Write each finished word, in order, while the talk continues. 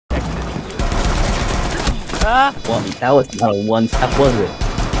Ah! Well, that was not a one step, was it?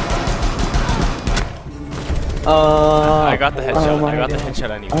 I got the headshot. Oh I got the God.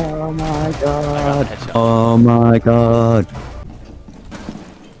 headshot anyway. Oh my I got god. the headshot. Oh my god.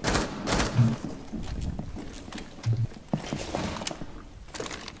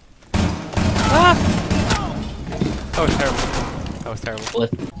 Ah! That was terrible. That was terrible.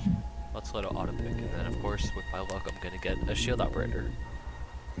 What? Let's let it auto pick, and then of course, with my luck, I'm gonna get a shield operator.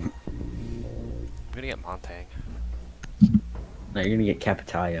 I'm gonna get Montang. No, you're gonna get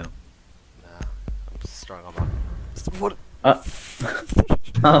Capitayo. Nah, I'm just strong on my. What?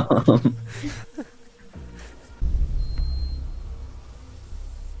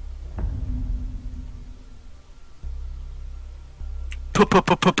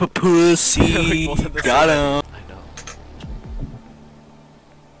 Pussy. Got him. I know.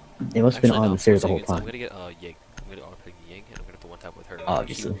 They must have been Actually, on no, the stairs the I'm whole time. gonna get Ying. I'm gonna auto pick Ying, and I'm gonna put one tap with her.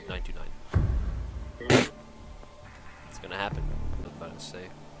 Obviously. 929. It's gonna happen. I was about to say.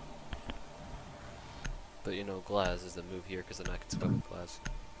 But you know, Glass is the move here because then I can sweat with Glass.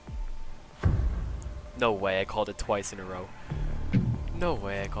 No way, I called it twice in a row. No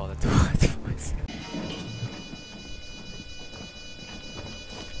way, I called it twice.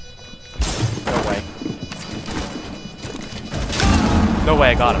 No way. No way,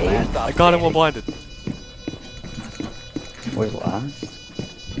 I got him. I got him while blinded. Where's last?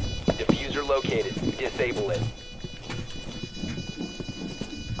 Diffuser located. Disable it.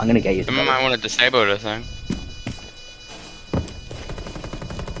 I'm gonna get you. Someone might want to disable this thing.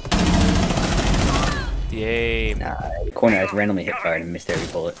 The aim. Nah, the corner has randomly hit fired and missed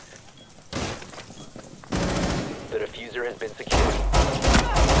every bullet. The diffuser has been secured.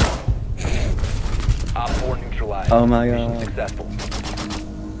 Op 4 neutralized. Oh my Mission god. successful.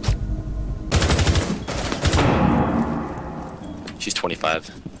 She's 25.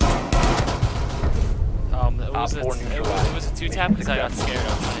 It was a 2-tap because I got scared. I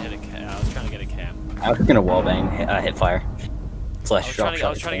was trying to hit a cam. I was trying to get a cam. I was gonna wallbang, hit fire. Slash I was drop shot. I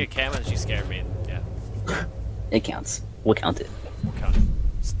was trying to get cam and she scared me. Yeah. It counts. We'll count it.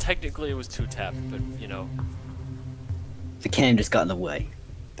 So technically it was 2-tap, but you know, The cam just got in the way.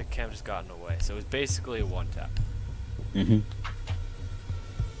 the cam just got in the way. So it was basically a 1-tap. Mm-hmm.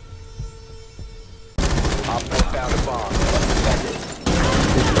 Op 4 found a bomb. Defend it.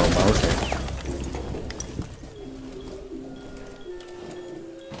 This is all Bowser.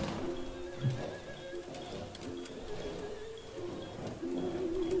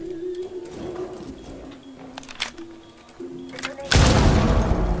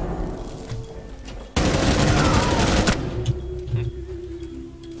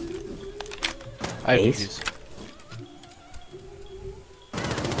 Ace?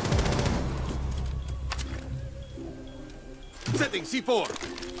 Setting C4.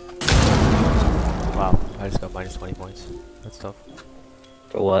 Wow, I just got minus 20 points. That's tough.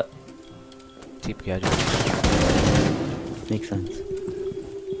 For what? Team gadget. Makes sense.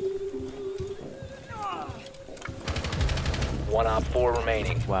 One Op 4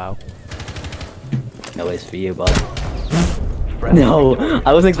 remaining. Wow. No ways for you, bud. Friendly No, victorious.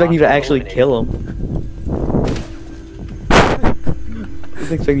 I wasn't expecting you to Op 4 actually eliminated. kill him. I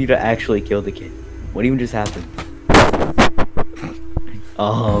was expecting you to actually kill the kid. What even just happened?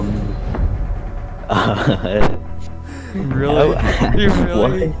 Really? You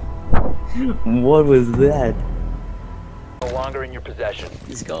really? What was that? No longer in your possession.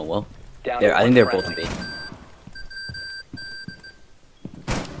 This is going well. Down There, to I think one they're both friendly. B.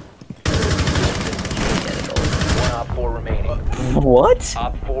 One Op 4 remaining. What?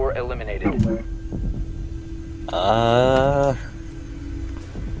 Op 4 eliminated.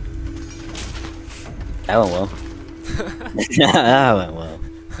 That went well. That went well.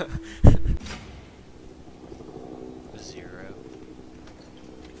 0.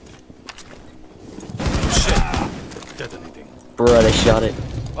 Shit. Detonating. Bruh, they shot it.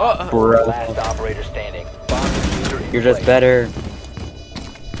 Bruh. Last operator standing. Bomb diffuser in You're just place. better.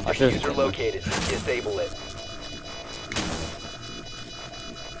 I should've- Diffuser located. Disable it.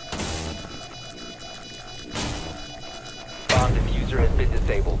 Bomb diffuser has been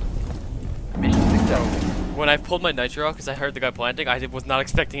disabled. Mission successful. When I pulled my nitro out because I heard the guy planting, I was not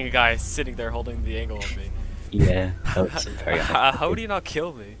expecting a guy sitting there holding the angle on me. Yeah, that was very How do you not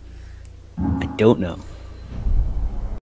kill me? I don't know.